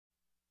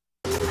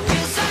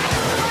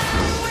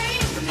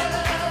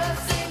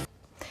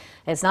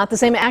It's not the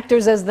same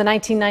actors as the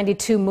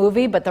 1992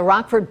 movie, but the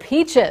Rockford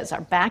Peaches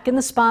are back in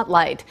the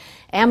spotlight.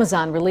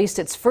 Amazon released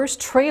its first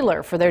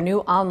trailer for their new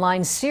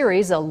online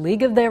series, A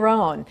League of Their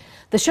Own.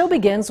 The show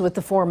begins with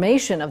the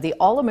formation of the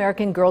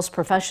All-American Girls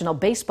Professional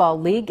Baseball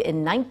League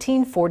in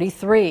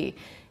 1943.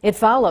 It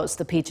follows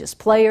the Peaches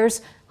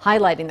players,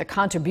 highlighting their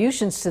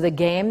contributions to the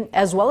game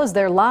as well as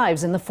their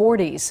lives in the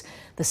 40s.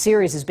 The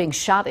series is being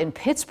shot in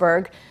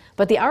Pittsburgh,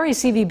 but the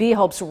RACVB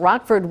hopes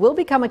Rockford will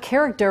become a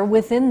character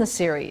within the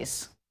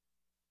series.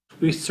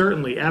 We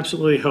certainly,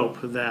 absolutely hope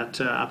that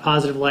a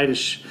positive light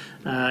is,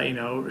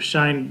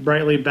 shine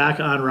brightly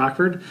back on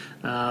Rockford,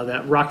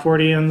 that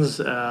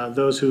Rockfordians,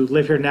 those who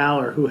live here now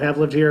or who have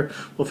lived here,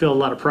 will feel a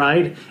lot of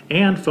pride,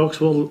 and folks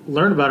will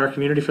learn about our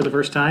community for the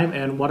first time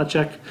and want to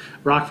check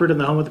Rockford and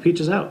the home of the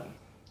Peaches out.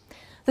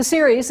 The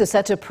series is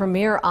set to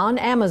premiere on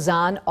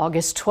Amazon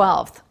August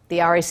 12th. The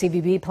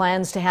RACVB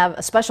plans to have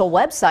a special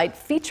website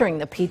featuring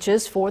the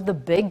Peaches for the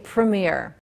big premiere.